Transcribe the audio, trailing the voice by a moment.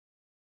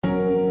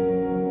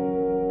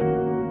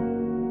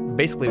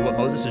basically what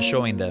Moses is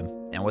showing them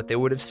and what they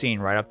would have seen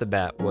right off the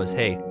bat was,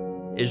 hey,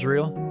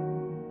 Israel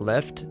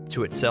left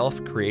to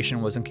itself,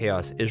 creation was in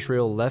chaos.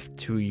 Israel left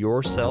to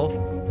yourself,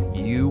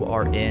 you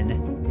are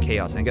in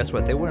chaos. And guess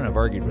what? They wouldn't have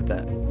argued with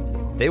that.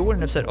 They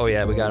wouldn't have said, oh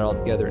yeah, we got it all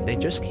together. They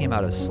just came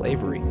out of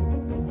slavery.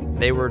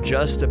 They were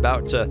just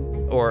about to,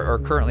 or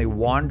currently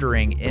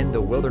wandering in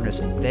the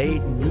wilderness. They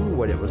knew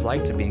what it was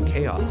like to be in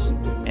chaos.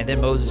 And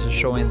then Moses is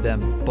showing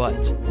them,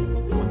 but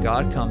when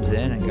God comes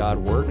in and God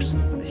works,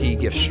 he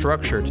gives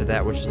structure to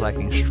that which is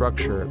lacking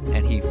structure,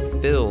 and he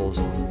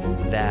fills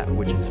that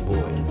which is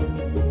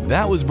void.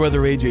 That was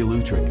Brother AJ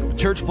Lutrick, a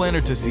church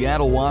planter to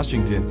Seattle,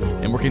 Washington,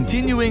 and we're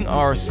continuing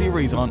our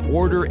series on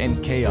order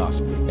and chaos.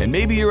 And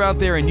maybe you're out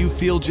there and you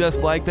feel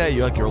just like that.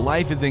 You're like your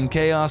life is in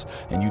chaos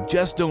and you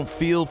just don't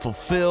feel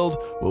fulfilled.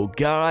 Well,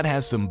 God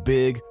has some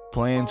big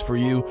plans for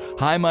you.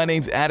 Hi, my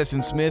name's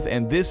Addison Smith,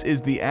 and this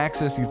is the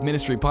Access Youth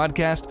Ministry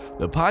Podcast,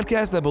 the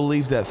podcast that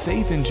believes that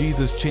faith in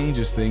Jesus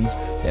changes things,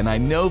 and I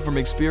know from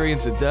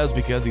experience it does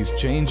because he's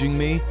changing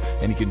me,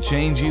 and he can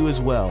change you as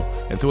well.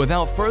 And so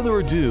without further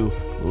ado,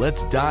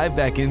 let's dive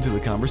back into the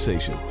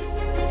conversation.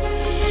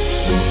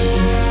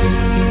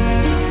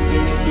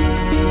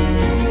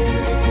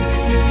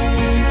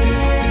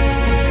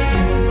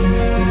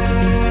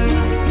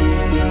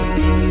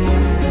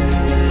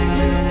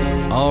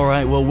 All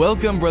right, well,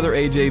 welcome, Brother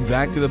AJ,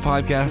 back to the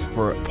podcast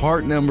for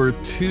part number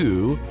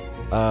 2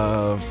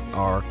 of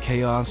our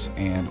chaos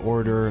and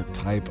order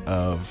type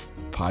of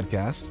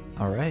podcast.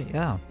 All right,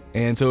 yeah.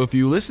 And so if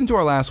you listened to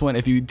our last one,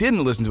 if you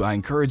didn't listen to it, I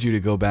encourage you to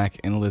go back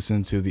and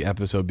listen to the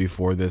episode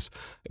before this,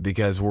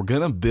 because we're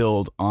going to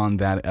build on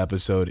that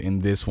episode in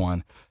this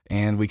one.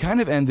 And we kind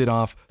of ended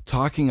off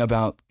talking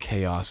about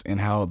chaos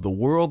and how the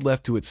world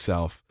left to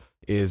itself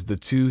is the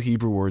two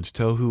Hebrew words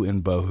tohu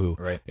and bohu.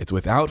 Right. It's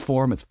without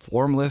form, it's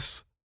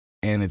formless,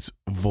 and it's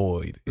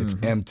void. It's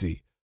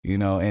empty, you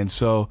know. And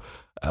so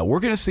we're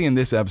going to see in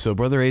this episode,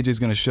 Brother AJ is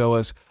going to show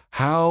us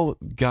how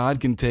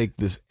God can take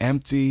this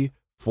empty,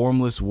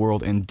 formless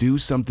world and do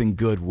something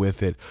good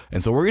with it.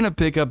 And so we're going to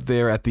pick up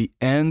there at the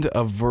end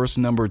of verse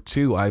number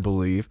 2, I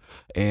believe.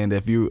 And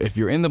if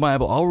you're in the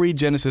Bible, I'll read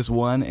Genesis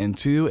 1 and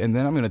 2, and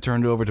then I'm going to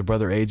turn it over to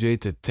Brother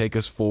AJ to take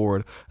us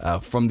forward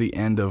from the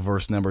end of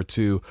verse number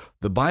 2.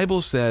 The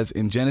Bible says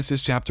in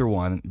Genesis chapter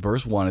 1,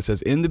 verse 1, it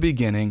says, "In the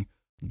beginning,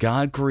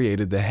 God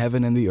created the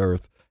heaven and the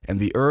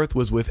earth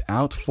was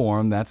without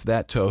form," that's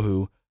that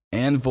tohu,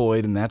 "and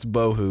void," and that's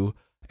bohu,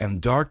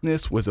 "and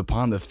darkness was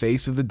upon the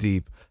face of the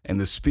deep, and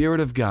the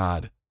Spirit of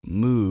God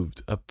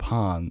moved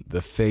upon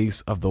the face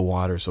of the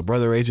water." So,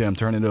 Brother AJ, I'm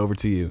turning it over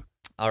to you.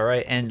 All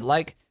right, and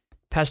like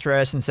Pastor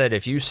Addison said,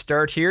 if you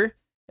start here,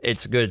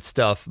 it's good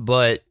stuff,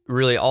 but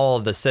really all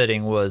of the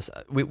setting was,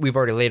 we've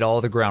already laid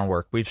all the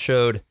groundwork. We've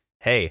showed,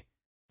 hey,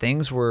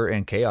 things were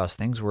in chaos,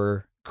 things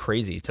were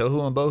crazy.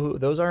 Tohu and bohu,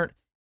 those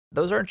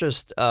aren't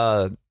just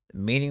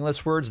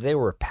meaningless words, they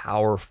were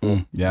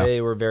powerful. Yeah. They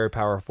were very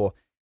powerful.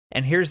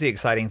 And here's the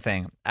exciting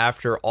thing.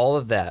 After all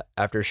of that,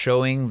 after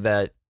showing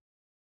that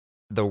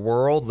the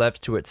world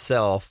left to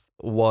itself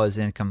was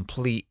in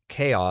complete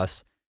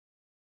chaos,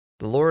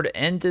 the Lord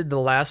ended the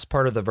last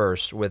part of the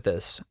verse with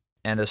this,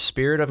 "And the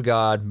Spirit of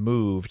God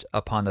moved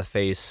upon the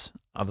face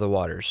of the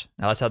waters."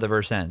 Now that's how the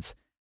verse ends.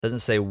 It doesn't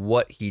say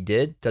what he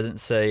did, it doesn't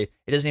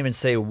even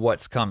say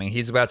what's coming.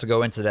 He's about to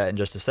go into that in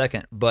just a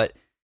second, but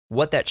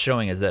what that's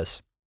showing is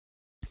this.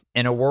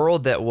 In a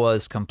world that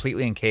was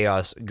completely in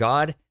chaos,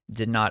 God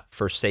did not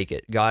forsake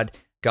it. God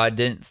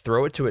didn't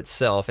throw it to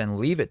itself and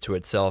leave it to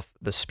itself.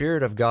 The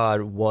Spirit of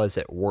God was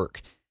at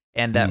work.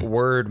 And that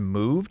word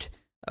moved,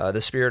 the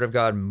Spirit of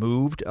God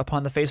moved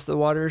upon the face of the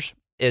waters,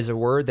 is a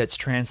word that's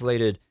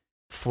translated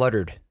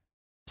fluttered.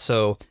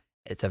 So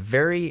it's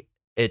very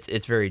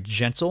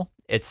gentle.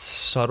 It's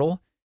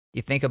subtle.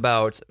 You think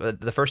about,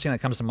 the first thing that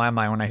comes to my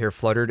mind when I hear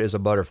fluttered is a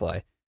butterfly.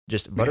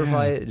 Just a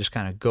butterfly, just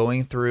kind of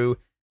going through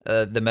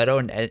the meadow,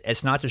 and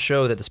it's not to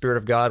show that the Spirit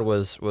of God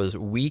was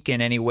weak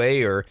in any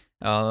way, or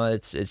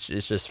it's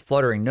just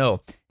fluttering.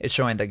 No, it's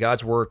showing that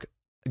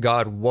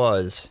God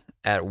was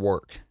at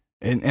work.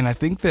 And I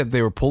think that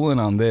they were pulling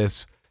on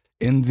this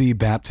in the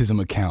baptism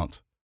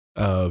account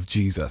of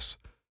Jesus.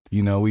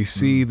 You know, we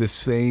see the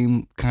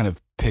same kind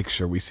of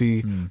picture. We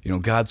see,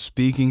 God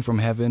speaking from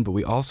heaven, but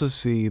we also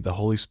see the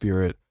Holy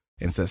Spirit.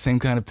 And it's that same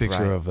kind of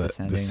picture of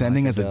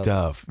descending like as a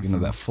dove,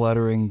 that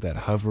fluttering, that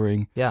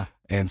hovering. Yeah.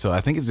 And so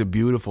I think it's a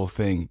beautiful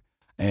thing.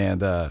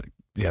 And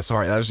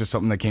sorry, that was just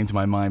something that came to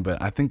my mind.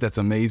 But I think that's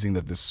amazing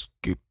that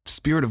the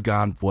Spirit of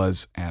God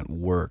was at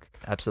work.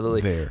 Absolutely.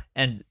 There.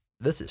 And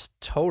this is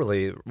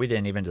totally, we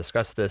didn't even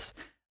discuss this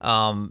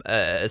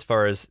as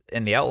far as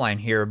in the outline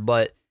here,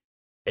 but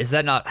is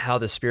that not how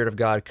the Spirit of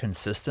God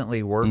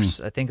consistently works?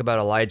 I think about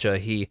Elijah.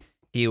 He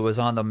was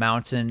on the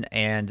mountain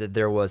and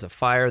there was a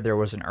fire, there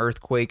was an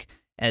earthquake,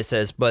 and it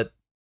says, but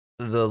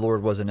the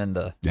Lord wasn't in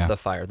the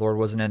fire. The Lord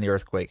wasn't in the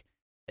earthquake.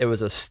 It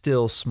was a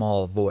still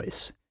small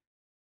voice.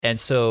 And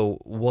so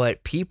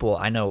what people,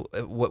 I know,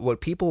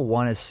 what people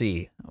want to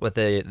see, what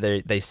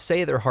they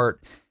say their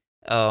heart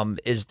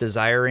is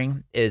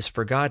desiring is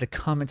for God to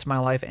come into my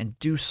life and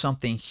do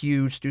something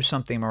huge, do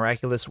something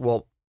miraculous.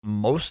 Well,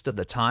 most of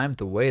the time,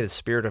 the way the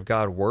Spirit of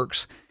God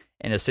works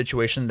in a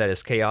situation that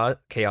is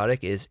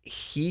chaotic is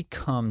He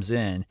comes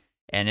in,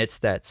 and it's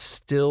that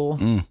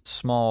still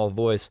small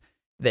voice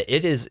that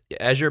it is,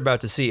 as you're about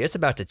to see, it's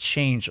about to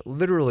change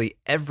literally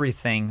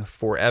everything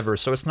forever.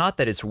 So it's not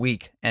that it's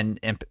weak and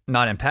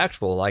not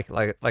impactful,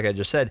 like I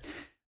just said,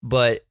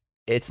 but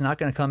it's not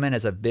going to come in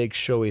as a big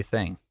showy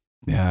thing.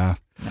 Yeah.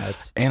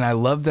 And I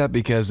love that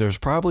because there's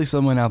probably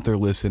someone out there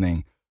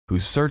listening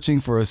who's searching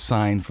for a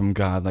sign from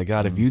God. Like,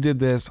 God, if you did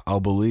this,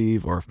 I'll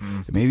believe. Or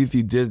maybe if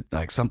you did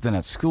like something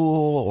at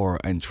school or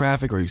in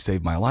traffic, or you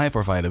saved my life, or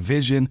if I had a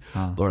vision,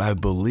 Lord, I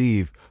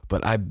believe.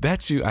 But I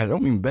bet you, I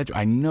don't even bet you,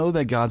 I know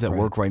that God's at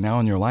work right now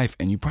in your life,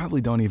 and you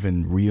probably don't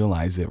even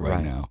realize it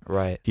right now.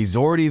 Right. He's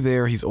already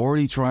there. He's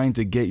already trying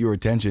to get your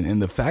attention.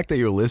 And the fact that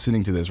you're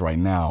listening to this right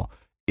now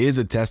is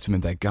a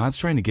testament that God's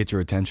trying to get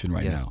your attention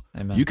right now.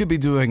 Amen. You could be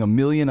doing a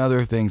million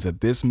other things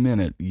at this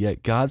minute,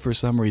 yet God, for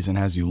some reason,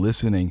 has you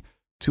listening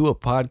to a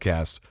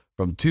podcast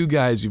from two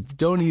guys you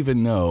don't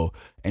even know,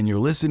 and you're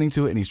listening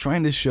to it, and He's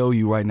trying to show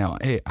you right now,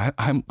 hey,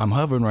 I'm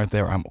hovering right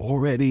there. I'm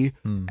already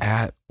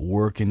at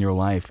work in your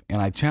life.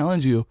 And I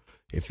challenge you,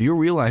 if you're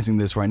realizing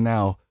this right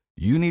now,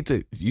 you need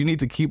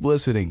to keep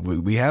listening.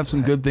 We have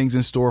some good things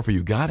in store for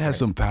you. God has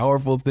some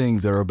powerful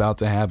things that are about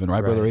to happen,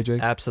 right, Brother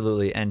AJ?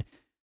 Absolutely. And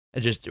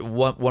just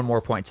one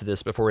more point to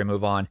this before we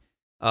move on.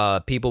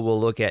 People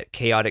will look at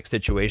chaotic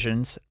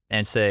situations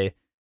and say,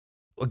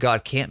 well,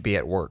 God can't be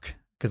at work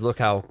because look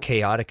how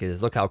chaotic it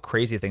is. Look how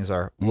crazy things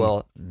are.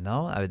 Well,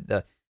 no,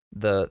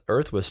 the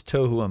earth was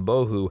tohu and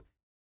bohu,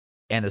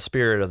 and the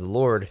Spirit of the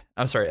Lord,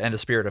 and the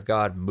Spirit of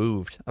God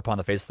moved upon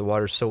the face of the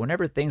waters. So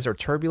whenever things are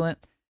turbulent,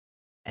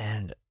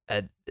 and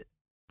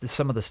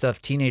some of the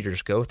stuff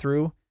teenagers go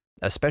through,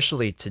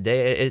 especially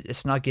today,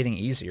 it's not getting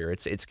easier.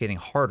 It's getting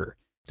harder.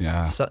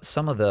 Yeah. So,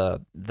 some of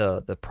the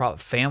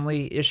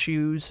family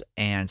issues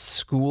and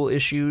school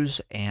issues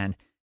and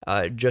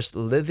just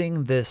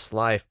living this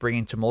life,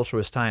 bringing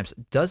tumultuous times,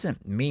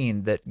 doesn't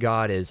mean that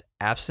God is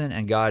absent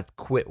and God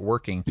quit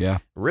working. Yeah.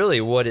 Really,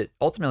 what it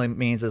ultimately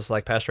means is,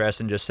 like Pastor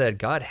Aston just said,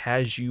 God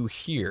has you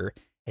here.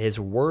 His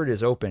word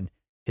is open.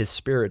 His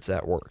Spirit's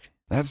at work.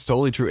 That's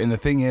totally true. And the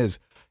thing is,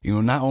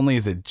 not only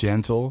is it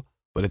gentle,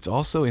 but it's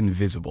also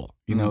invisible.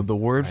 The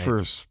word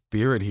for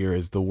spirit here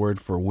is the word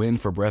for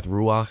wind, for breath,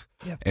 ruach.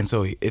 Yep. And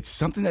so it's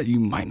something that you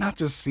might not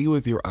just see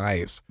with your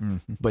eyes,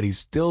 but He's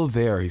still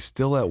there. He's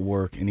still at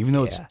work. And even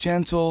though it's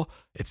gentle,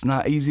 it's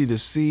not easy to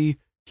see,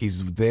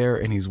 He's there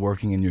and He's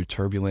working in your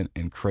turbulent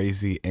and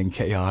crazy and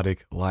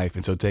chaotic life.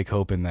 And so take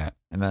hope in that.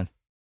 Amen.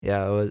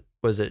 Yeah.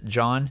 Was it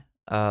John?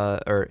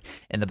 Or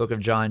in the book of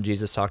John,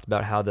 Jesus talked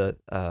about how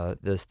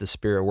the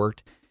Spirit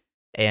worked,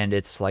 and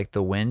it's like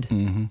the wind.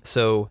 Mm-hmm.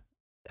 So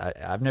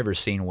I've never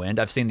seen wind.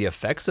 I've seen the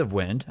effects of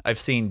wind. I've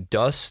seen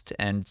dust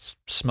and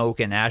smoke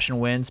and ash and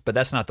winds, but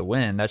that's not the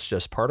wind. That's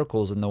just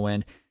particles in the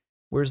wind.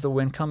 Where's the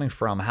wind coming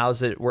from?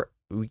 How's it work?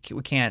 We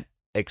can't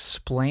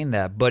explain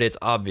that, but it's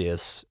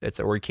obvious.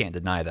 We can't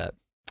deny that.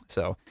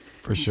 So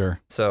for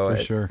sure.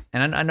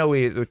 And I know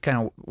we kind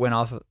of went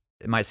off.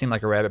 It might seem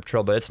like a rabbit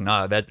trail, but it's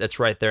not. That's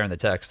right there in the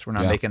text. We're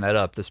not making that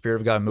up. The Spirit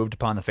of God moved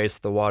upon the face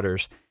of the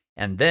waters,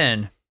 and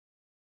then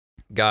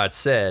God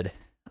said,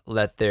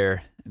 "Let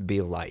there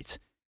be light."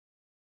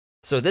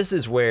 So this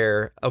is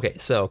where,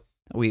 so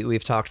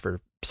we've talked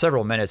for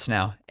several minutes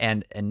now,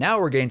 and now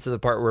we're getting to the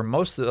part where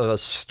most of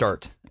us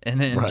start in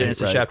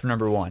Genesis chapter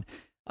number 1.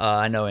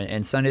 I know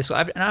in Sunday school,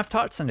 I've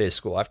taught Sunday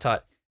school. I've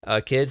taught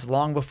kids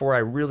long before I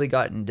really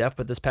got in depth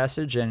with this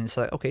passage, and it's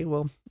like, okay,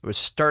 well, we'll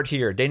start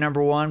here. Day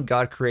number 1,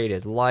 God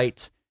created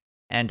light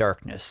and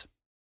darkness.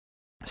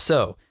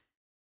 So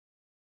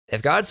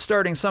if God's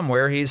starting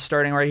somewhere, He's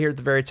starting right here at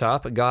the very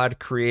top. God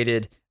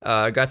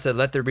said,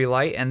 "Let there be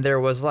light," and there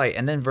was light.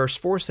 And then verse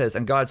 4 says,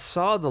 "And God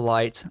saw the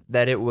light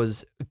that it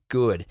was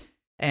good."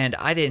 And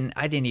I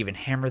didn't even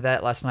hammer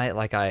that last night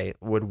like I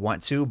would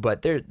want to,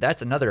 but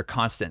that's another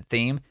constant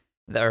theme,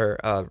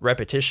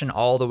 repetition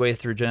all the way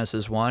through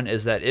Genesis 1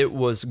 is that it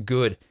was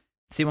good.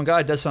 See, when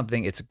God does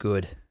something, it's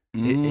good.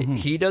 Mm-hmm.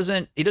 He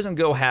doesn't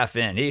go half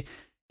in.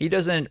 He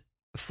doesn't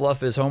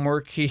fluff his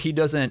homework. He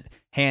doesn't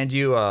hand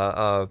you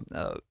a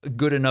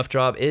good enough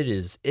job. It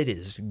is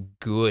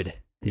good.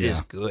 It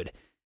is good.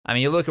 I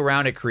mean, you look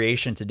around at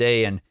creation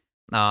today, and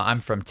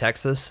I'm from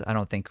Texas. I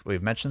don't think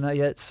we've mentioned that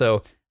yet.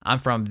 So I'm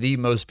from the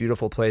most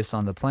beautiful place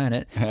on the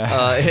planet,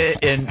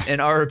 in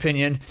our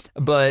opinion.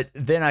 But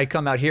then I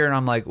come out here and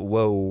I'm like,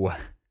 whoa,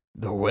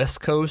 the West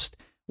Coast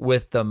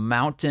with the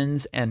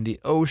mountains and the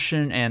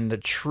ocean and the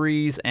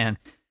trees, and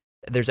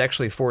there's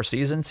actually 4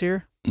 seasons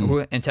here.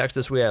 In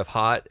Texas, we have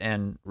hot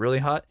and really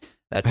hot.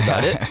 That's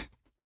about it.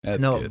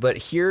 That's no, good. but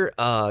here,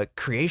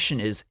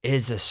 creation is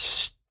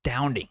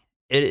astounding.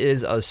 It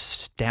is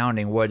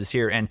astounding what is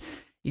here. And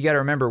you got to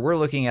remember, we're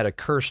looking at a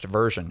cursed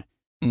version.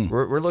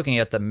 We're looking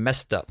at the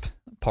messed up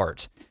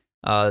part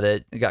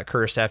that got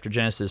cursed after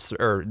Genesis,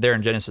 or there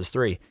in Genesis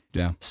 3.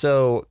 Yeah.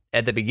 So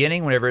at the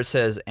beginning, whenever it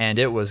says, "and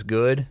it was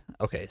good,"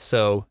 okay,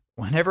 so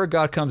whenever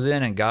God comes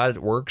in and God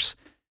works,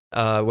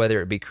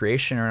 whether it be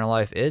creation or in our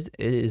life, it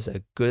is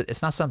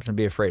it's not something to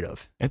be afraid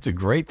of. It's a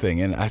great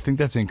thing. And I think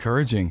that's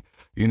encouraging.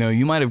 You know,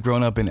 you might have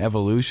grown up in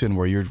evolution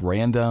where you're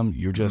random.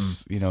 You're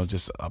just,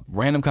 just a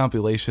random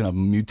compilation of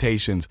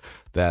mutations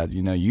that,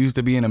 used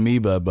to be an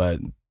amoeba, but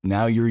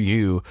now you're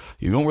you.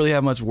 You don't really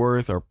have much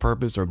worth or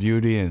purpose or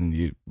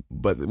beauty.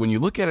 But when you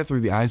look at it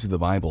through the eyes of the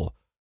Bible,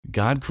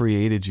 God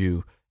created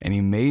you and he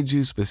made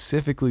you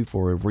specifically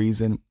for a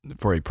reason,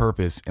 for a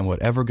purpose. And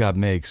whatever God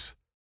makes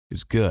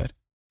is good.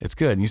 It's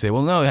good. And you say,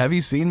 well, no, have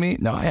you seen me?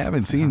 No, I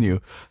haven't seen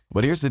you.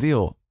 But here's the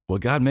deal.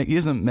 What God makes, he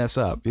doesn't mess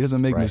up. He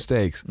doesn't make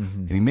mistakes.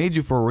 And he made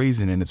you for a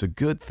reason. And it's a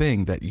good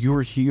thing that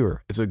you're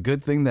here. It's a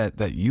good thing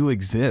that you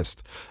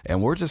exist.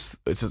 And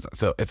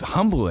it's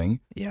humbling,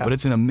 but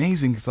it's an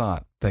amazing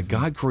thought that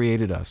God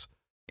created us.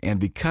 And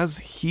because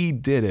he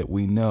did it,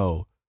 we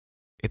know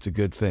it's a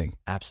good thing.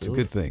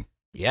 Absolutely. It's a good thing.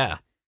 Yeah.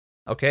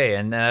 Okay.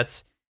 And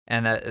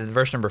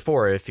verse number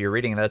 4, if you're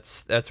reading,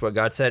 that's what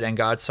God said. And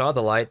God saw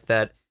the light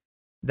that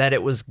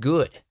it was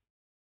good.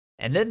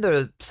 And then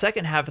the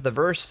second half of the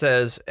verse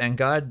says, and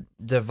God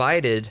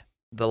divided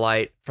the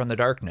light from the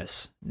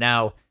darkness.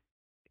 Now,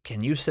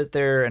 can you sit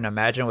there and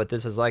imagine what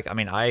this is like? I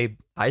mean,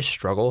 I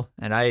struggle,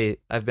 and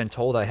I've been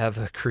told I have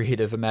a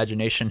creative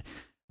imagination,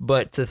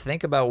 but to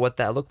think about what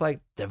that looked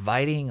like,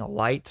 dividing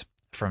light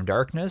from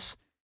darkness.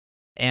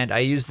 And I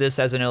used this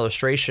as an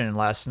illustration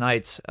last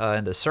night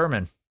in the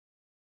sermon.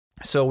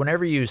 So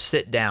whenever you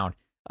sit down,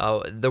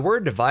 the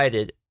word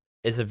divided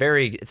it's a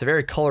very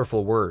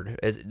colorful word.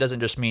 It doesn't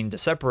just mean to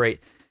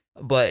separate,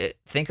 but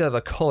think of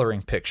a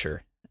coloring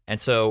picture. And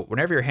so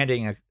whenever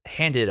you're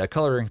handed a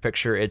coloring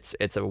picture, it's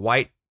a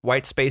white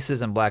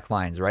spaces and black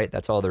lines, right?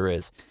 That's all there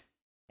is.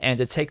 And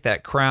to take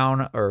that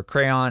crayon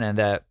and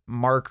that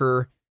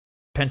marker,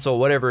 pencil,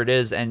 whatever it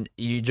is, and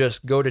you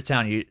just go to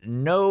town.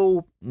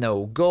 No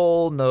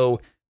goal, no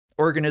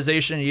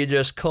organization. You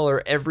just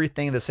color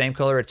everything the same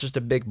color. It's just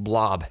a big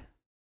blob.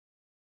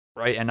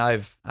 Right, and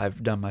I've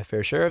done my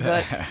fair share of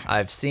that.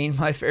 I've seen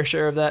my fair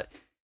share of that.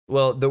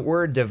 Well, the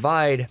word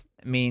divide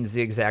means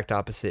the exact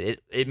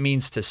opposite. It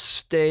means to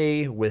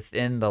stay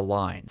within the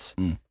lines.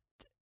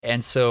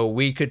 And so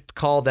we could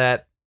call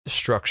that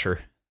structure,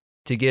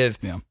 to give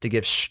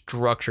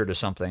structure to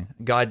something.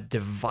 God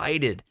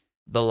divided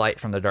the light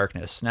from the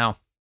darkness. Now,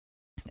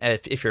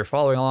 if you're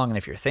following along and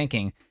if you're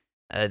thinking,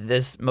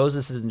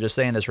 Moses isn't just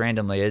saying this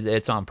randomly.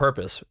 It's on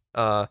purpose,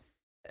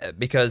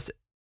 because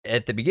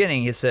at the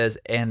beginning, he says,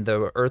 and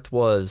the earth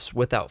was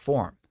without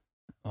form.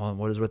 Well,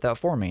 what does without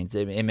form means?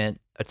 It meant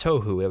a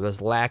tohu. It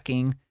was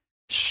lacking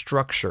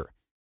structure.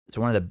 It's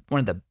one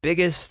of the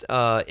biggest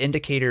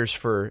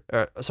indicators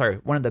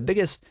one of the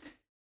biggest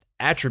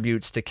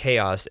attributes to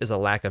chaos is a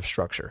lack of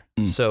structure.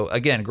 So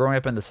again, growing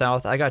up in the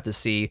South, I got to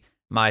see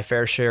my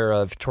fair share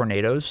of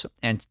tornadoes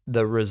and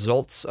the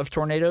results of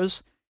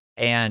tornadoes.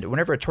 And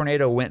whenever a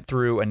tornado went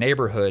through a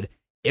neighborhood,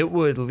 it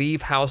would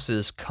leave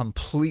houses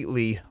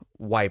completely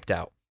wiped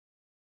out.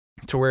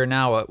 To where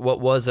now what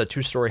was a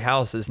 2-story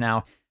house is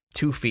now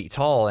 2 feet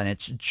tall and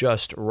it's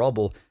just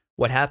rubble.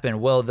 What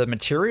happened? Well, the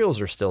materials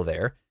are still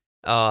there.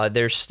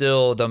 There's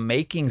still the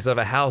makings of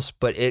a house,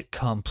 but it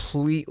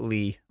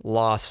completely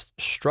lost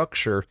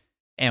structure.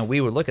 And we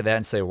would look at that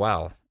and say,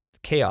 wow,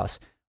 chaos.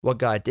 What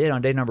God did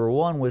on day number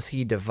 1 was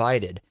he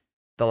divided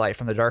the light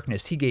from the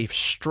darkness. He gave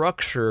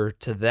structure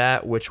to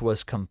that which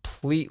was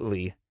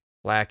completely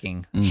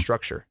lacking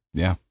structure.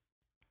 Yeah,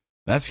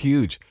 that's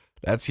huge.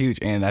 That's huge.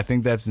 And I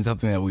think that's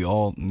something that we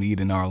all need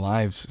in our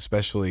lives,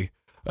 especially,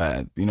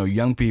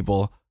 young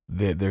people,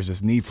 there's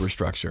this need for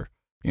structure.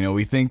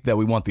 We think that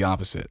we want the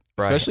opposite,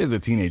 especially as a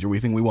teenager. We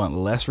think we want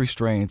less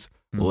restraints,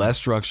 less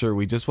structure.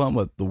 We just want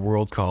what the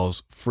world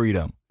calls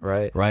freedom.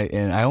 Right.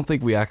 And I don't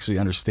think we actually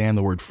understand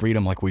the word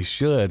freedom like we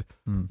should.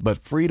 But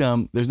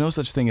freedom, there's no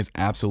such thing as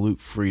absolute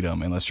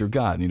freedom unless you're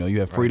God. You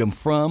have freedom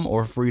from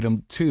or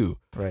freedom to.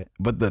 Right.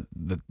 But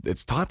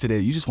it's taught today,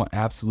 you just want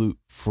absolute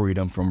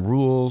freedom from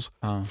rules,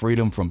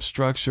 freedom from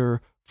structure,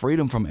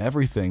 freedom from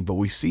everything. But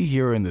we see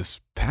here in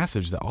this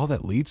passage that all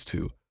that leads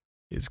to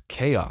is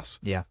chaos.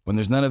 Yeah. When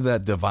there's none of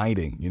that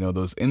dividing,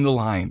 those in the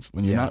lines,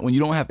 when you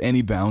don't have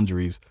any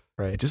boundaries,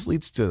 it just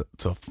leads to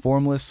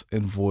formless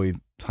and void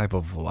type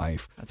of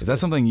life. Is that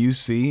something you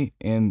see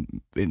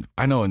in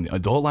I know in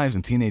adult lives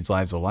and teenage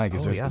lives alike?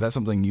 Is that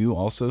something you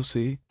also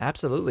see?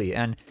 Absolutely.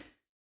 And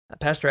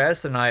Pastor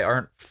Addison and I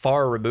aren't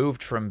far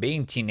removed from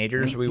being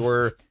teenagers. We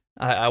were,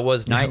 I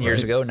was 9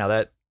 years ago. Now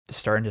that's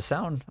starting to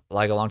sound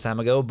like a long time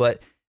ago,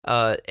 but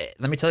let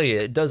me tell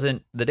you,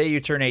 the day you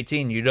turn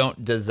 18, you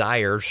don't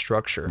desire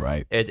structure.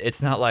 Right.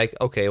 It's not like,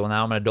 okay, well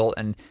now I'm an adult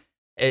and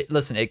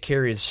it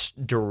carries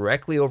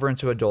directly over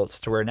into adults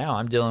to where now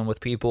I'm dealing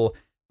with people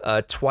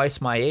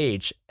twice my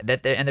age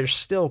and they're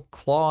still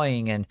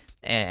clawing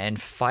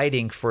and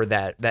fighting for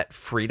that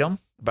freedom.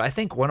 But I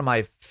think one of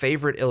my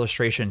favorite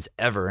illustrations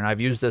ever, and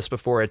I've used this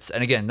before,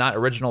 and again, not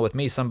original with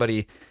me,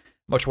 somebody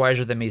much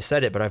wiser than me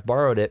said it, but I've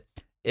borrowed it,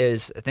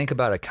 is think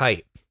about a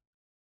kite.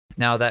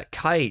 Now that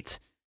kite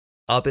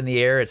up in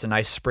the air, it's a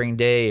nice spring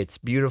day, it's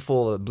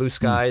beautiful, blue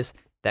skies,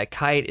 That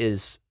kite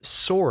is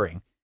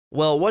soaring.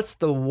 Well, what's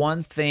the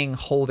one thing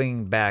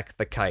holding back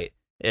the kite?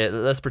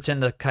 Let's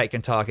pretend the kite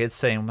can talk. It's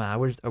saying, I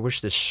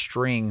wish this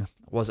string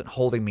wasn't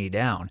holding me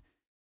down.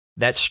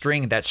 That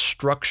string, that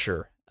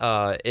structure,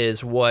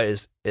 is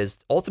what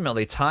is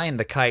ultimately tying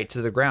the kite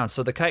to the ground.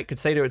 So the kite could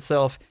say to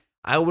itself,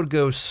 I would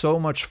go so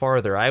much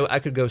farther. I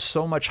could go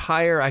so much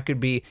higher. I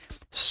could be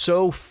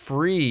so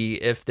free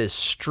if this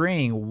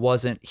string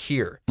wasn't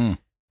here.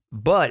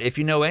 But if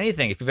you know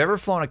anything, if you've ever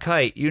flown a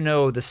kite, you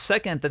know the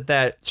second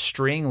that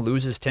string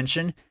loses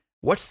tension,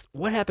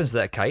 what happens to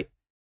that kite?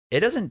 It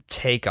doesn't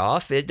take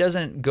off. It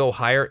doesn't go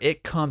higher.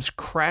 It comes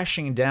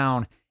crashing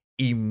down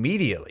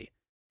immediately.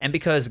 And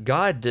because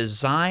God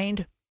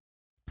designed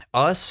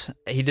us,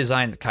 he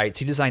designed kites,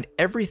 he designed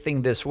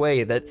everything this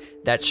way,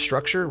 that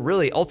structure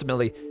really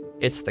ultimately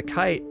it's the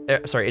kite,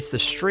 it's the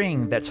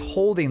string that's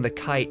holding the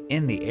kite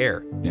in the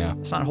air. Yeah.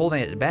 It's not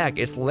holding it back,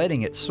 it's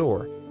letting it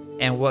soar.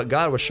 And what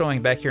God was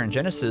showing back here in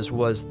Genesis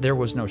was there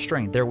was no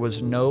string, there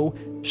was no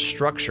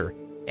structure.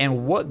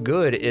 And what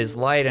good is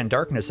light and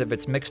darkness if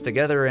it's mixed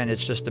together and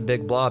it's just a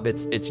big blob?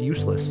 It's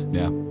useless.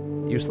 Yeah.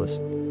 Useless.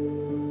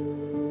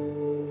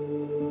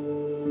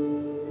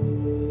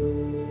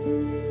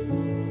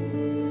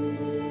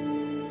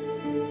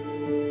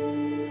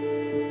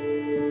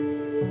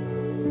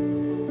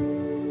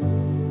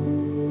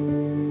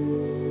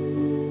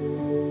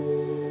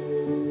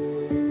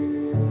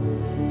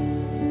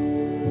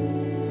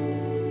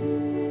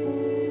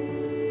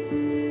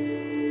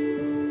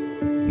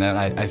 Now,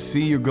 I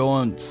see you're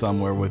going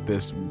somewhere with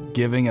this,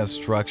 giving us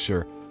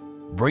structure.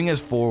 Bring us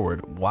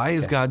forward. Why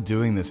is God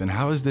doing this? And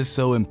how is this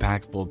so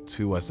impactful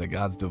to us that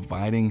God's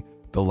dividing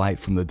the light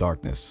from the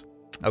darkness?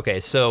 Okay,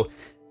 so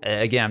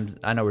again,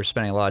 I know we're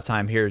spending a lot of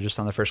time here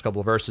just on the first couple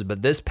of verses,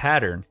 but this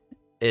pattern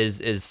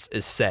is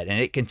set and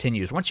it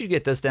continues. Once you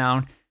get this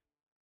down,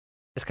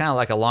 it's kind of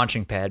like a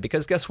launching pad,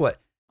 because guess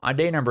what? On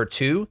day number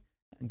 2,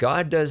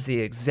 God does the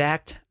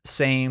exact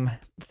same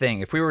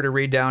thing. If we were to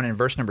read down in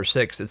verse number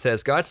 6, it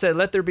says, God said,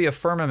 let there be a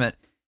firmament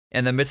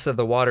in the midst of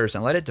the waters,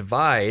 and let it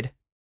divide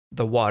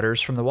the waters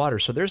from the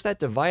waters. So there's that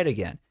divide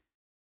again.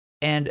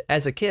 And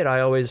as a kid, I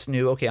always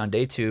knew, okay, on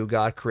day 2,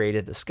 God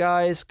created the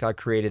skies, God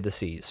created the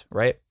seas,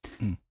 right?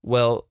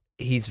 Well,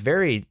 he's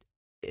very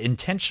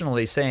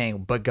intentionally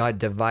saying, but God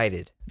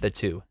divided the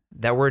two.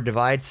 That word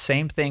divide,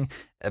 same thing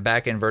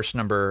back in verse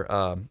number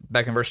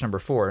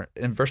 4.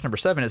 In verse number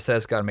 7, it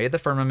says, God made the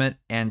firmament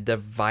and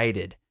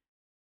divided.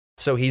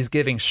 So he's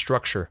giving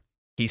structure.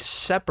 He's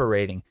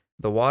separating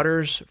the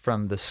waters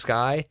from the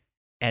sky.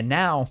 And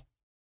now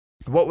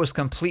what was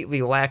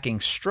completely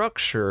lacking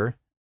structure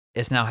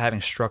is now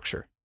having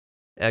structure.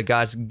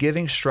 God's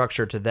giving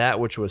structure to that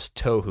which was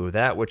tohu,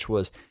 that which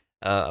was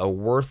a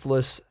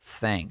worthless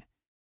thing.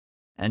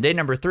 And day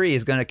number 3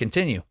 is going to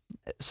continue.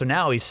 So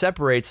now he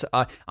separates.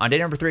 On day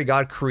number 3,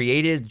 God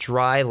created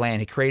dry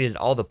land. He created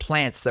all the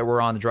plants that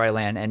were on the dry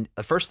land. And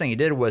the first thing he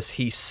did was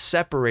he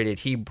separated.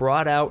 He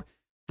brought out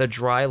the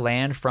dry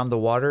land from the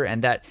water.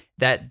 And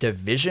that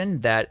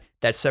division, that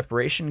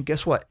separation,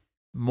 guess what?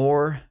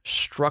 More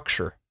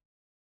structure.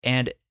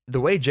 And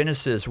the way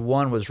Genesis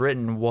 1 was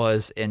written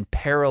was in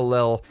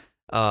parallel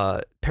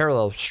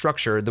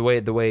structure, the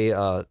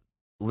way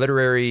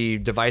literary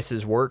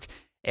devices work.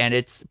 And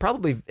it's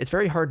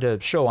very hard to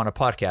show on a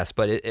podcast,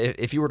 but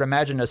if you were to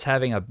imagine us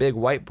having a big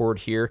whiteboard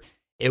here,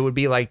 it would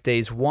be like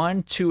days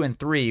 1, 2, and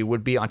 3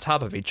 would be on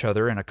top of each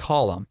other in a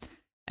column.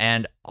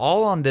 And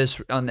all in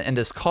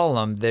this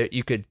column, that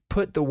you could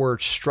put the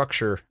word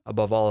structure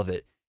above all of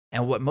it.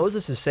 And what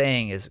Moses is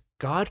saying is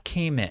God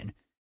came in,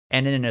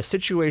 and in a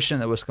situation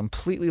that was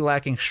completely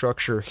lacking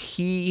structure,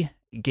 he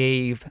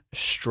gave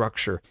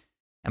structure.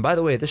 And by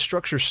the way, this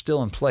structure is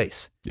still in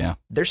place. Yeah.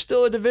 There's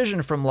still a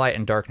division from light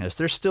and darkness.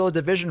 There's still a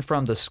division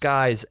from the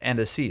skies and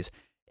the seas.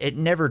 It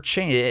never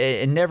changed.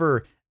 It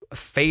never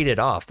faded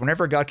off.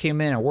 Whenever God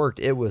came in and worked,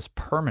 it was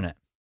permanent.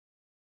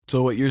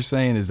 So what you're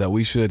saying is that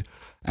we should,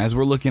 as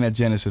we're looking at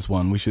Genesis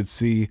 1, we should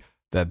see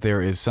that there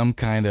is some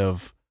kind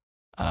of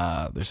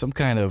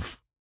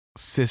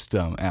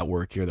system at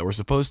work here, that we're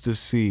supposed to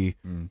see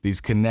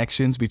these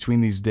connections between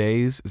these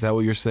days. Is that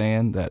what you're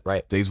saying? That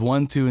right. Days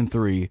 1, 2, and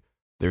 3,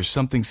 there's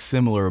something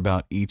similar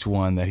about each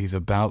one that he's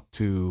about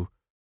to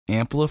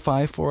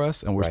amplify for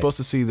us. And we're supposed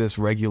to see this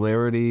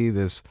regularity,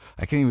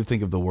 I can't even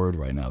think of the word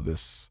right now,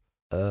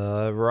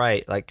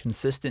 like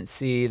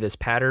consistency, this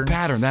pattern.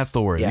 Pattern, that's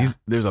the word. Yeah.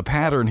 There's a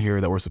pattern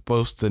here that we're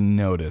supposed to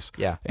notice.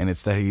 Yeah. And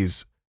it's that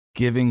he's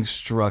giving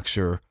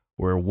structure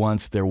where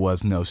once there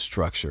was no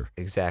structure.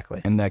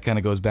 Exactly. And that kind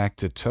of goes back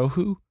to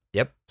tohu.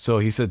 Yep. So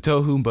he said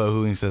tohu and bohu,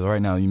 and he says, all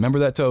right, now you remember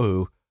that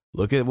tohu?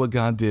 Look at what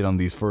God did on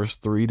these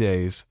first 3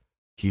 days.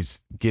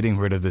 He's getting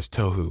rid of this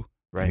tohu.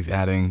 Right. He's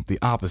adding the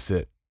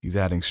opposite. He's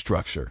adding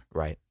structure.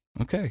 Right.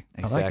 Okay.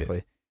 Exactly. I like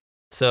it.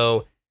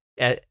 So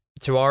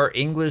to our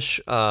English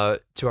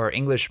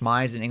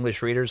minds and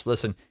English readers,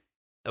 listen,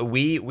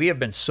 we have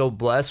been so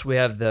blessed. We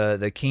have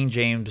the King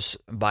James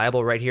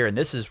Bible right here, and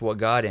this is what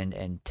God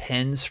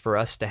intends for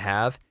us to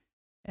have,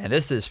 and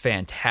this is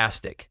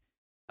fantastic.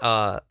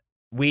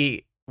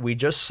 We we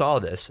just saw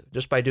this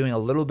just by doing a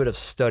little bit of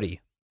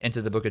study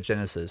into the book of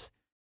Genesis.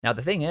 Now,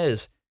 the thing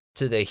is,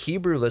 to the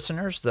Hebrew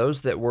listeners,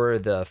 those that were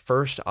the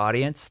first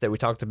audience that we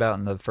talked about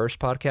in the first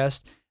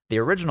podcast, the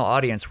original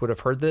audience would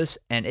have heard this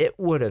and it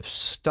would have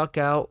stuck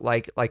out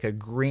like a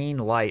green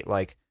light,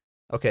 like,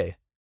 okay,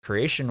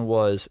 creation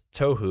was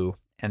tohu,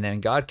 and then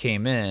God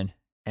came in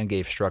and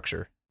gave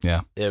structure.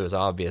 Yeah. It was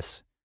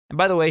obvious. And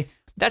by the way,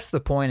 that's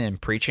the point in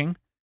preaching.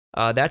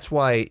 That's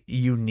why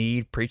you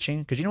need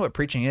preaching, because you know what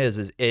preaching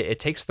is it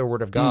takes the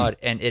word of God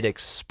and it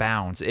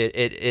expounds,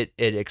 it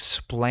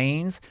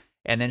explains,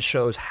 and then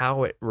shows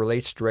how it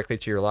relates directly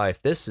to your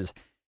life. This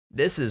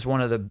is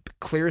one of the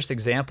clearest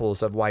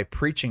examples of why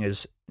preaching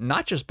is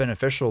not just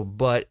beneficial,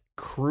 but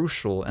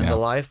crucial in the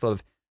life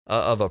of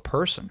a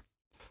person.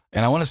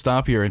 And I want to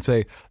stop here and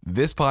say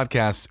this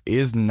podcast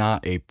is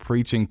not a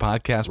preaching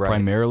podcast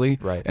primarily.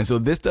 Right. And so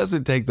this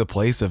doesn't take the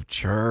place of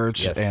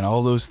church and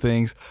all those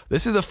things.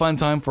 This is a fun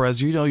time for us.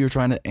 You know, you're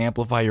trying to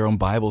amplify your own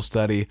Bible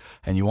study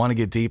and you want to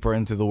get deeper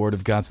into the Word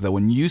of God so that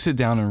when you sit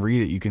down and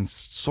read it, you can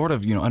sort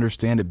of,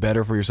 understand it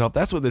better for yourself.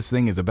 That's what this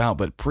thing is about.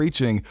 But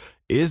preaching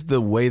is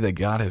the way that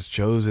God has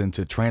chosen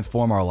to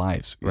transform our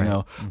lives. You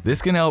know,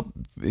 this can help,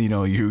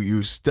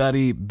 you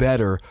study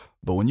better.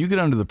 But when you get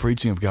under the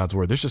preaching of God's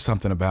word, there's just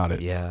something about it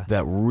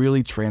that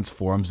really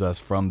transforms us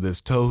from this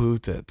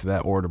tohu to that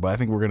order. But I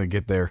think we're going to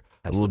get there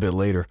a little bit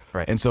later.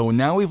 Right. And so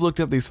now we've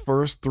looked at these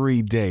first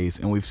 3 days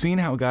and we've seen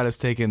how God has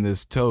taken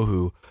this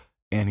tohu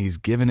and he's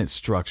given it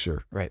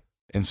structure. Right.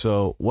 And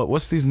so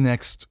what's these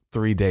next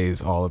 3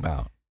 days all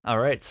about? All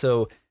right.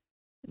 So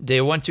day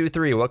 1, 2,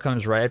 3, what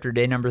comes right after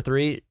day number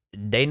 3?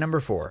 Day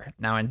number 4.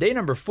 Now in day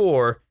number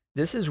 4,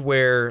 this is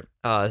where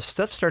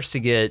stuff starts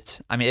to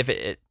get, if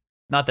it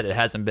not that it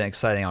hasn't been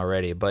exciting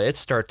already, but it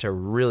starts to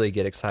really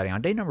get exciting. On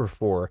day number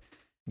 4,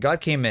 God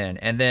came in,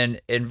 and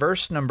then in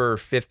verse number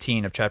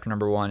 15 of chapter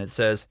number 1, it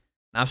says,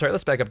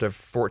 let's back up to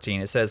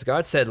 14. It says,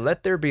 God said,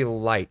 "Let there be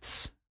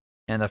lights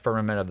in the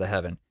firmament of the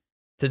heaven,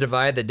 to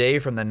divide the day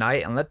from the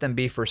night, and let them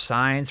be for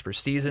signs, for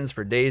seasons,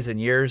 for days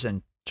and years."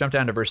 And jump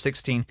down to verse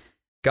 16.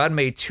 God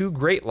made 2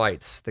 great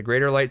lights, the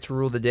greater light to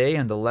rule the day,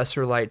 and the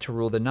lesser light to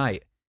rule the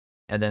night.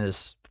 And then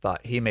this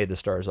thought, he made the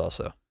stars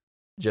also.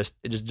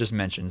 It just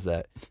mentions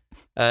that.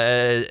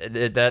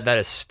 That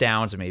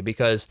astounds me,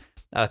 because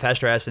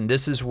Pastor Aston,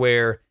 this is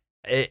where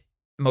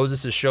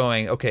Moses is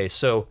showing, okay,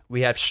 so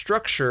we have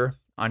structure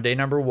on day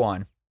number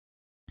 1.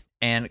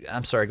 And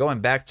going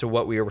back to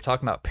what we were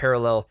talking about,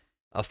 parallel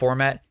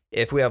format.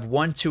 If we have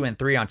 1, 2, and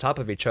 3 on top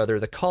of each other,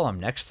 the column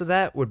next to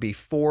that would be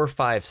 4,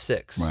 5,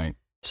 6. Right.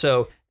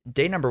 So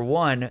day number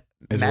 1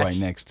 is right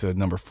next to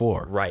number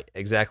 4. Right,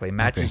 exactly.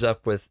 Matches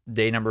up with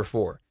day number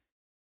 4.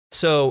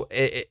 So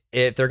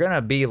if they're going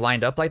to be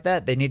lined up like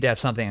that, they need to have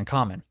something in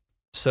common.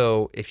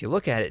 So if you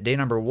look at it, day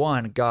number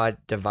 1, God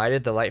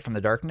divided the light from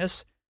the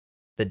darkness.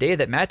 The day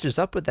that matches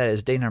up with that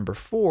is day number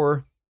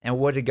 4. And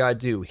what did God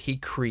do? He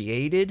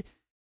created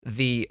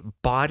the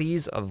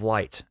bodies of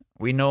light.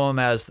 We know them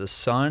as the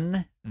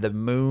sun, the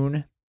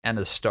moon, and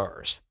the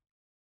stars.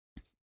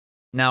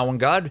 Now, when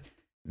God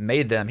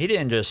made them, he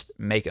didn't just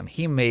make them.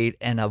 He made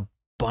an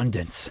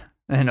abundance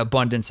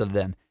of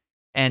them.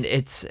 And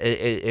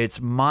it's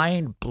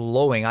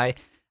mind-blowing. I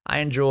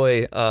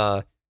enjoy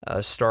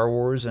Star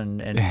Wars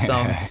and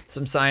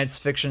some science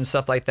fiction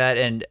stuff like that.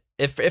 And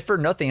if for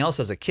nothing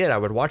else, as a kid, I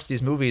would watch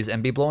these movies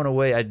and be blown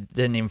away. I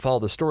didn't even follow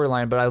the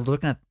storyline, but I was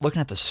looking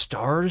at the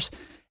stars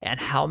and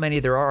how many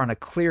there are on a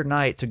clear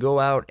night to go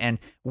out, and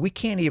we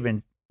can't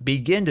even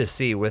begin to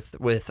see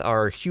with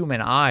our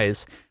human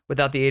eyes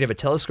without the aid of a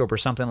telescope or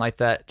something like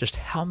that, just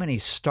how many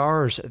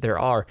stars there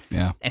are.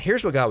 Yeah. And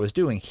here's what God was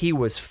doing. He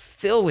was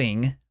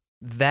filling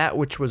that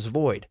which was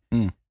void.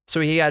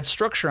 So he had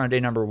structure on day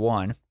number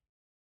 1.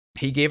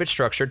 He gave it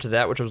structure to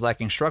that which was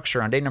lacking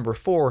structure. On day number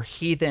 4,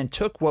 he then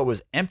took what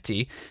was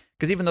empty,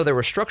 because even though there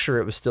was structure,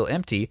 it was still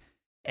empty,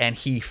 and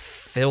he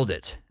filled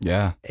it.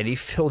 Yeah. And he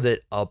filled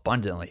it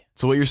abundantly.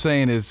 So what you're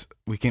saying is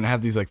we can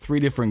have these 3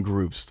 different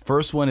groups.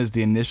 First one is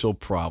the initial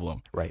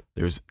problem. Right.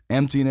 There's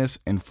emptiness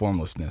and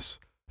formlessness.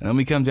 And then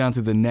we come down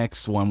to the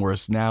next one, where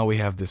now we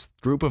have this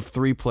group of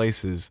 3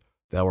 places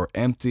that were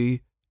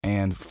empty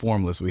and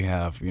formless. We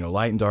have,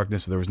 light and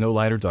darkness. So there was no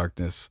light or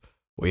darkness.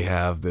 We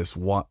have this,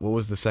 what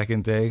was the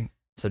second day?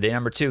 So day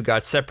number 2,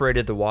 God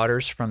separated the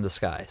waters from the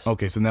skies.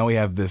 Okay, so now we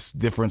have this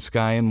different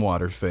sky and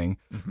water thing.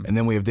 And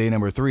then we have day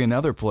number 3,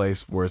 another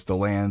place where it's the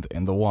land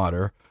and the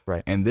water.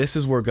 Right. And this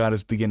is where God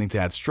is beginning to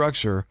add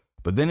structure,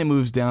 but then it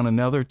moves down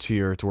another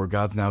tier to where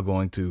God's now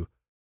going to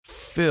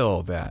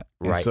fill that.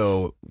 Right. And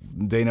so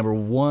day number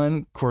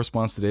 1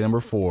 corresponds to day number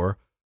 4.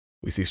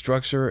 We see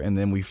structure and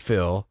then we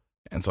fill.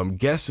 And so I'm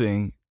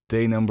guessing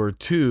day number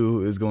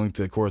 2 is going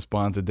to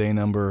correspond to day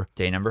number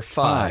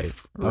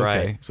 5. Okay.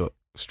 Right. So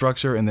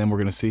structure, and then we're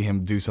going to see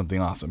him do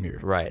something awesome here.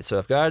 Right. So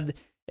if God's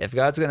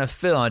going to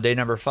fill on day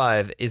number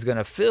 5, he's going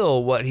to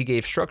fill what he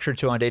gave structure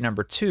to on day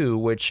number 2,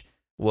 which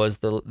was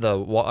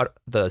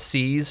the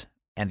seas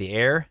and the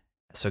air.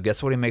 So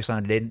guess what he makes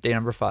on day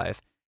number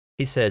 5?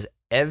 He says,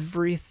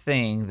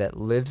 everything that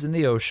lives in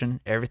the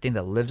ocean, everything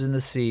that lives in the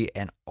sea,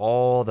 and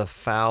all the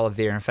fowl of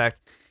the air. In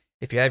fact,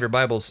 if you have your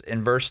Bibles,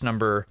 in verse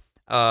number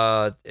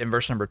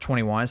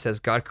 21, it says,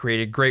 God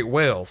created great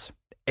whales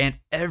and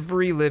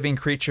every living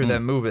creature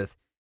that moveth,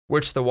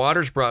 which the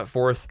waters brought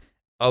forth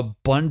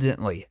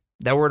abundantly.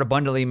 That word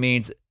abundantly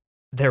means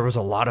there was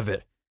a lot of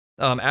it,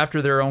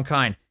 after their own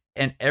kind,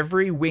 and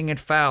every winged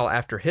fowl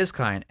after his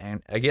kind.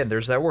 And again,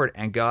 there's that word,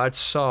 and God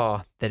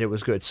saw that it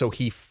was good. So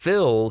he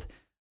filled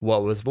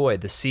what was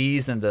void. The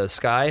seas and the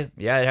sky,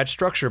 yeah, it had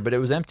structure, but it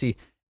was empty.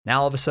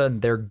 Now all of a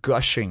sudden they're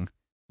gushing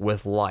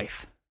with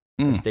life.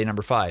 It's day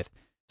number 5.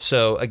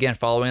 So again,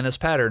 following this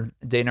pattern,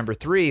 day number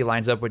 3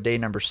 lines up with day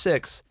number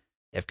 6.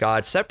 If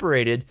God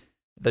separated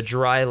the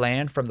dry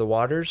land from the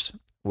waters,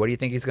 what do you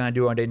think he's going to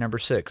do on day number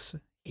 6?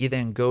 He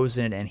then goes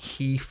in and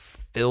he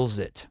fills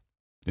it.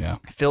 Yeah.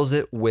 Fills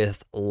it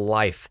with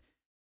life.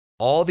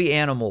 All the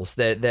animals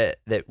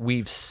that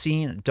we've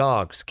seen,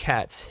 dogs,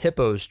 cats,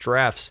 hippos,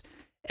 giraffes,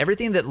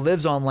 everything that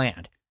lives on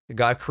land,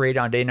 God created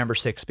on day number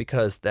 6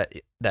 because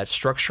that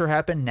structure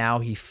happened. Now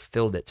he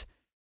filled it.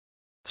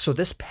 So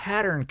this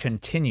pattern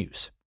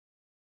continues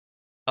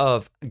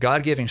of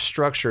God giving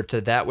structure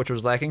to that which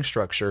was lacking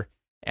structure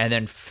and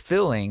then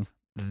filling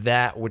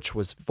that which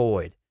was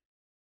void.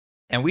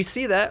 And we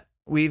see that.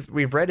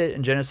 We've read it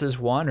in Genesis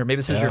 1, or maybe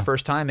this is your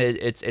first time.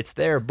 It's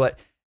there, but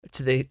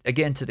to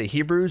the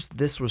Hebrews,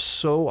 this was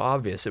so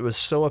obvious. It was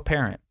so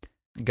apparent.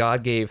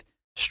 God gave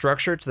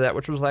structure to that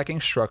which was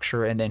lacking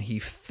structure, and then he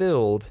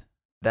filled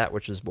that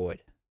which is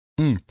void.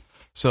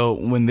 So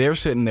when they're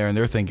sitting there and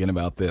they're thinking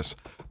about this,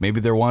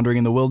 maybe they're wandering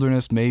in the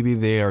wilderness, maybe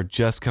they are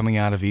just coming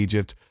out of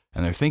Egypt,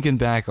 and they're thinking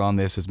back on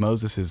this as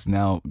Moses is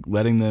now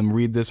letting them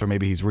read this, or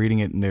maybe he's reading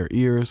it in their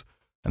ears,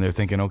 and they're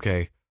thinking,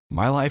 okay,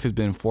 my life has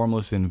been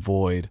formless and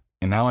void,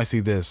 and now I see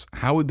this.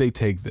 How would they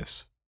take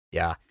this?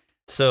 Yeah.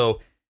 So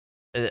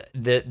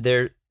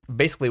they're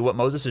basically what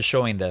Moses is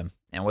showing them,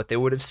 and what they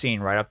would have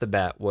seen right off the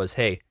bat was,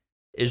 hey,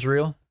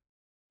 Israel,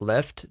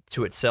 left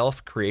to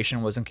itself,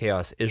 creation was in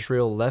chaos.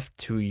 Israel, left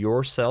to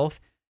yourself,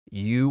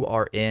 you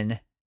are in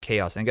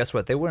chaos. And guess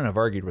what? They wouldn't have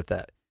argued with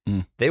that.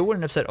 They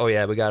wouldn't have said, oh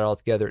yeah, we got it all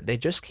together. They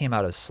just came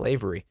out of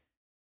slavery.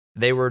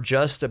 They were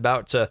just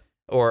about to,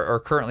 or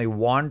currently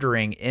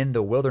wandering in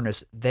the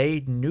wilderness.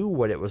 They knew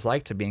what it was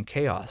like to be in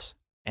chaos.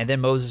 And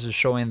then Moses is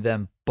showing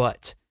them,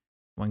 but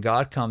when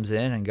God comes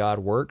in and God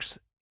works,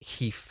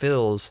 he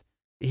fills,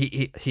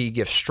 he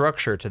gives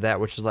structure to that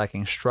which is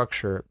lacking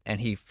structure, and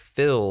he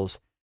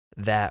fills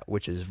that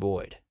which is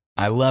void.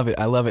 I love it.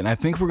 And I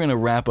think we're going to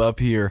wrap up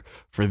here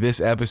for this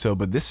episode.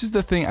 But this is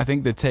the thing, I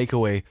think the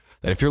takeaway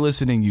that if you're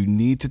listening, you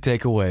need to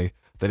take away,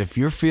 that if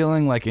you're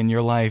feeling like in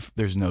your life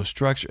there's no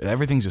structure,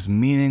 everything's just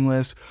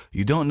meaningless,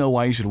 you don't know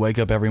why you should wake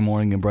up every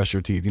morning and brush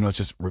your teeth. It's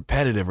just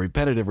repetitive.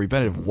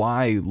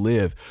 Why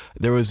live?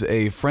 There was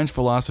a French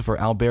philosopher,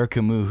 Albert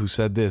Camus, who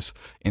said this: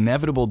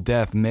 inevitable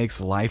death makes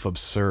life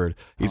absurd.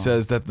 He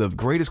says that the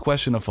greatest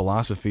question of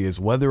philosophy is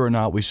whether or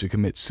not we should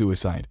commit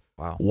suicide.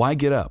 Wow. Why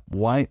get up?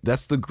 Why?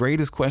 That's the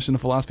greatest question of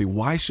philosophy.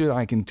 Why should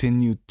I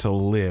continue to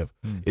live?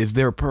 Is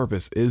there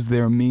purpose? Is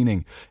there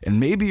meaning?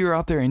 And maybe you're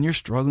out there and you're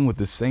struggling with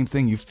the same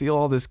thing. You feel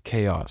all this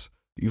chaos.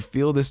 You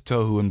feel this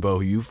tohu and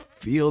bohu. You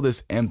feel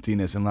this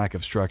emptiness and lack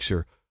of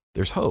structure.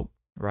 There's hope.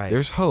 Right.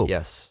 There's hope.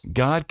 Yes.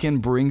 God can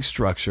bring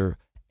structure,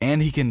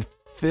 and he can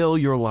fill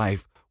your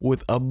life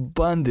with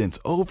abundance,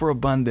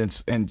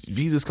 overabundance. And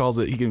Jesus calls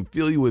it, he can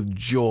fill you with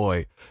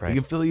joy. Right. He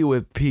can fill you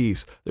with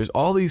peace. There's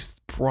all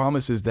these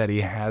promises that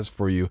he has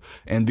for you.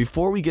 And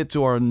before we get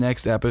to our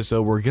next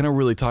episode, we're going to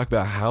really talk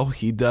about how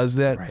he does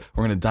that. Right.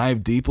 We're going to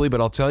dive deeply,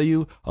 but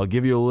I'll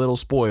give you a little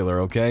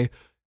spoiler, okay?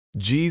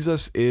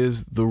 Jesus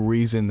is the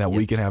reason that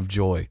we can have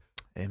joy.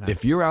 Amen.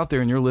 If you're out there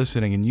and you're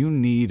listening and you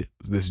need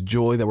this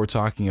joy that we're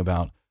talking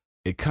about,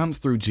 it comes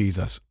through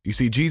Jesus. You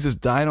see, Jesus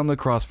died on the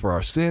cross for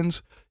our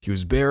sins. He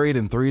was buried,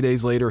 and 3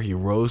 days later, he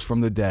rose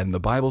from the dead. And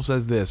the Bible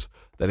says this,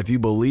 that if you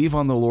believe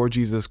on the Lord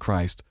Jesus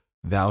Christ,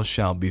 thou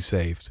shalt be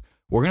saved.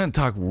 We're going to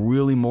talk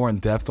really more in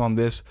depth on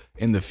this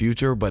in the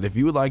future, but if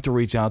you would like to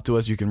reach out to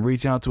us, you can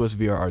reach out to us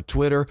via our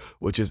Twitter,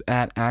 which is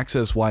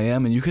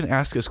 @AccessYM, and you can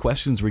ask us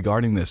questions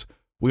regarding this.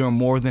 We are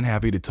more than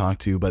happy to talk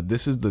to you, but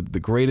this is the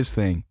greatest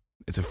thing.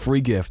 It's a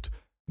free gift.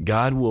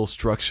 God will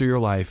structure your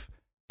life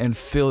and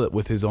fill it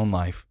with his own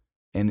life,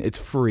 and it's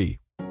free.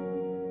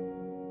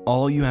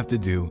 All you have to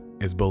do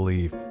is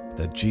believe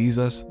that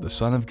Jesus, the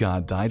Son of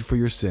God, died for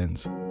your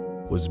sins,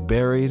 was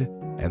buried,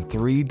 and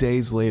 3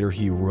 days later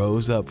he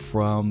rose up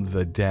from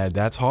the dead.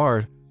 That's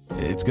hard.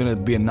 It's going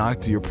to be a knock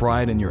to your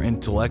pride and your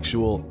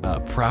intellectual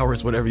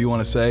prowess, whatever you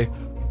want to say,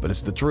 but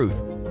it's the truth.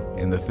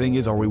 And the thing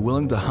is, are we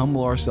willing to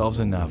humble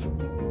ourselves enough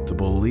to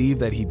believe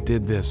that he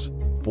did this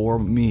for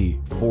me,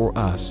 for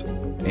us?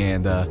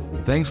 And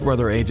thanks,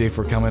 Brother AJ,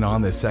 for coming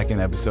on this second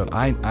episode.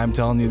 I'm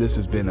telling you, this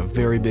has been a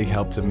very big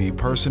help to me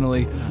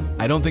personally.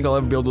 I don't think I'll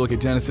ever be able to look at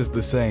Genesis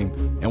the same,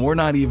 and we're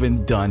not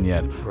even done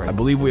yet. Right. I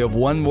believe we have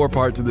one more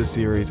part to this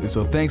series, and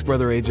so thanks,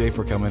 Brother AJ,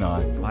 for coming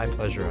on. My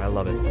pleasure. I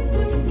love it.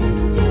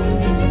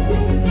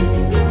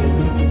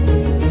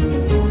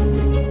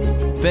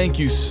 Thank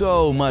you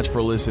so much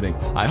for listening.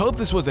 I hope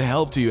this was a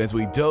help to you as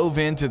we dove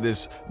into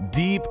this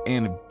deep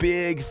and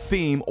big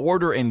theme,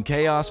 order and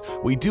chaos.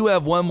 We do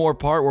have one more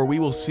part where we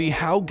will see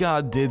how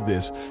God did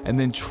this and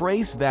then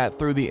trace that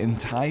through the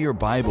entire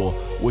Bible,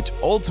 which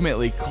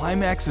ultimately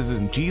climaxes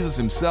in Jesus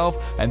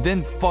himself, and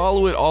then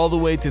follow it all the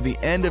way to the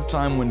end of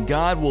time when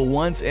God will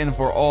once and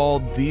for all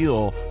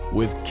deal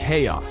with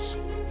chaos.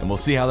 And we'll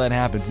see how that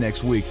happens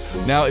next week.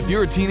 Now, if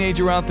you're a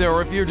teenager out there,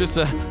 or if you're just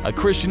a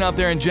Christian out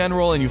there in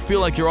general and you feel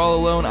like you're all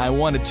alone, I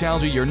want to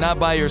challenge you. You're not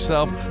by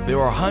yourself. There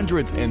are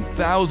hundreds and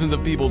thousands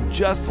of people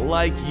just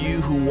like you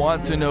who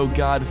want to know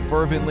God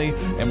fervently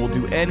and will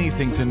do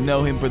anything to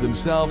know him for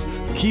themselves.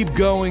 Keep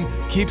going,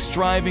 keep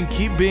striving,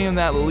 keep being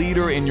that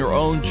leader in your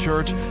own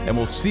church, and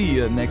we'll see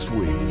you next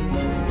week.